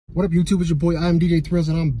What up, YouTube? It's your boy, IamDjThrillZ,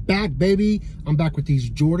 and I'm back, baby. I'm back with these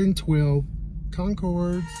Jordan 12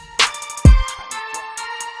 Concords.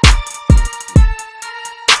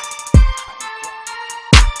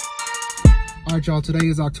 All right, y'all, today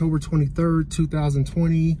is October 23rd,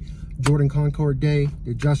 2020, Jordan Concord Day.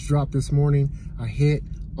 It just dropped this morning. I hit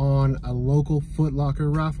on a local Foot Locker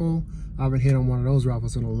raffle. I haven't hit on one of those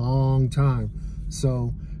raffles in a long time.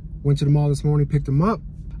 So, went to the mall this morning, picked them up.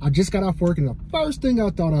 I just got off work, and the first thing I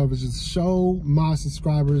thought of was just show my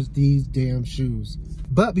subscribers these damn shoes.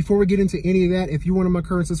 But before we get into any of that, if you're one of my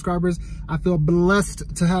current subscribers, I feel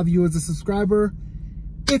blessed to have you as a subscriber.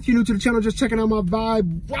 If you're new to the channel, just checking out my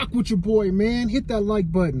vibe, rock with your boy, man. Hit that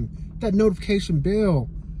like button, that notification bell.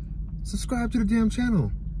 Subscribe to the damn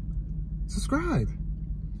channel. Subscribe.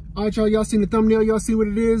 All right, y'all seen the thumbnail. Y'all see what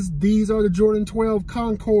it is. These are the Jordan 12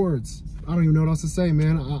 Concords. I don't even know what else to say,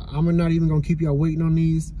 man. I'm not even gonna keep y'all waiting on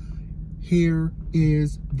these. Here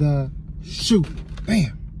is the shoe.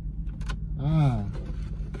 Bam.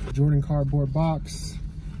 Jordan cardboard box.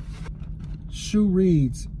 Shoe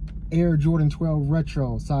reads Air Jordan 12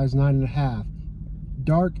 Retro, size 9.5.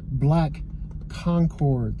 Dark black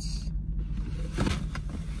Concords.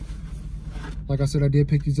 Like I said, I did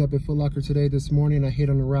pick these up at Foot Locker today, this morning. I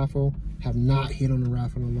hit on the raffle. Have not hit on the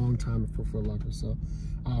raffle in a long time for Foot Locker, so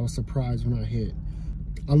I was surprised when I hit.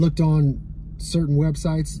 I looked on certain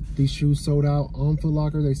websites. These shoes sold out on Foot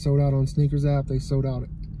Locker. They sold out on Sneakers app. They sold out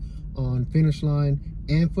on Finish Line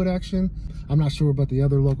and Foot Action. I'm not sure about the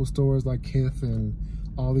other local stores like Kith and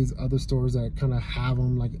all these other stores that kind of have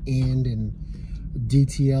them, like End and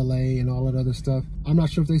DTLA and all that other stuff. I'm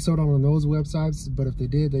not sure if they sold out on those websites, but if they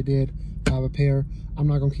did, they did. I have a pair. I'm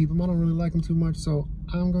not gonna keep them. I don't really like them too much, so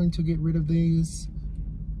I'm going to get rid of these.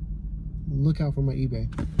 Look out for my eBay.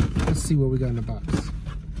 Let's see what we got in the box.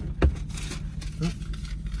 Oh,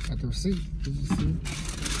 got the receipt. Did you see it?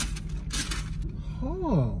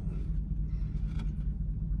 Oh,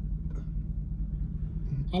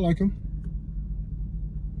 I like them.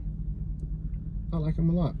 I like them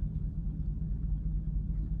a lot.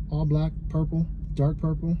 All black, purple, dark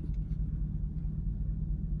purple.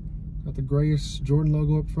 Got the grayish Jordan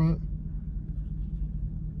logo up front.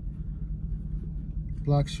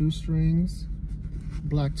 Black shoestrings.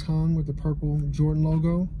 Black tongue with the purple Jordan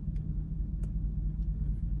logo.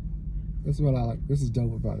 This is what I like. This is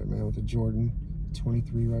dope about it, man, with the Jordan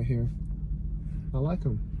 23 right here. I like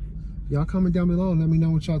them. Y'all comment down below and let me know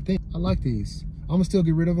what y'all think. I like these. I'm gonna still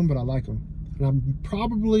get rid of them, but I like them. And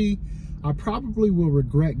I probably will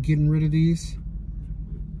regret getting rid of these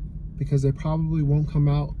because they probably won't come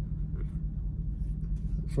out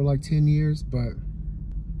for like 10 years, but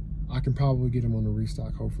I can probably get them on the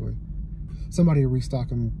restock, hopefully. Somebody will restock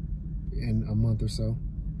them in a month or so.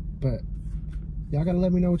 But y'all gotta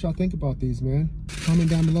let me know what y'all think about these, man. Comment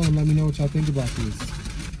down below and let me know what y'all think about these.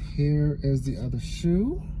 Here is the other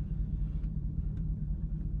shoe.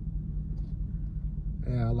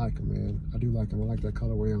 Yeah, I like them, man. I do like them. I like that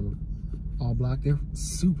colorway on them. All black. They're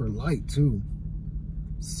super light, too.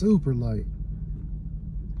 Super light.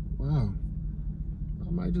 Wow. I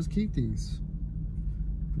might just keep these.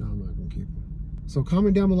 No, I'm not gonna keep them. So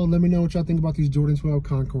comment down below, let me know what y'all think about these Jordan 12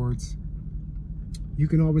 Concords. You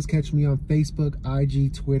can always catch me on Facebook,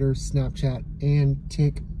 IG, Twitter, Snapchat, and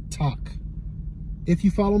TikTok. If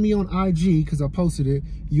you follow me on IG, because I posted it,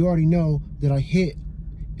 you already know that I hit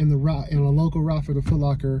in a local route for the Foot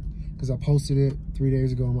Locker, because I posted it 3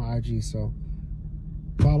 days ago on my IG. So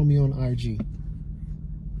follow me on IG.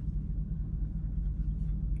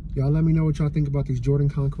 Y'all let me know what y'all think about these Jordan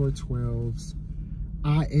Concord 12s.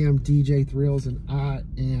 I am DJ Thrills, and I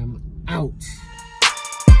am out.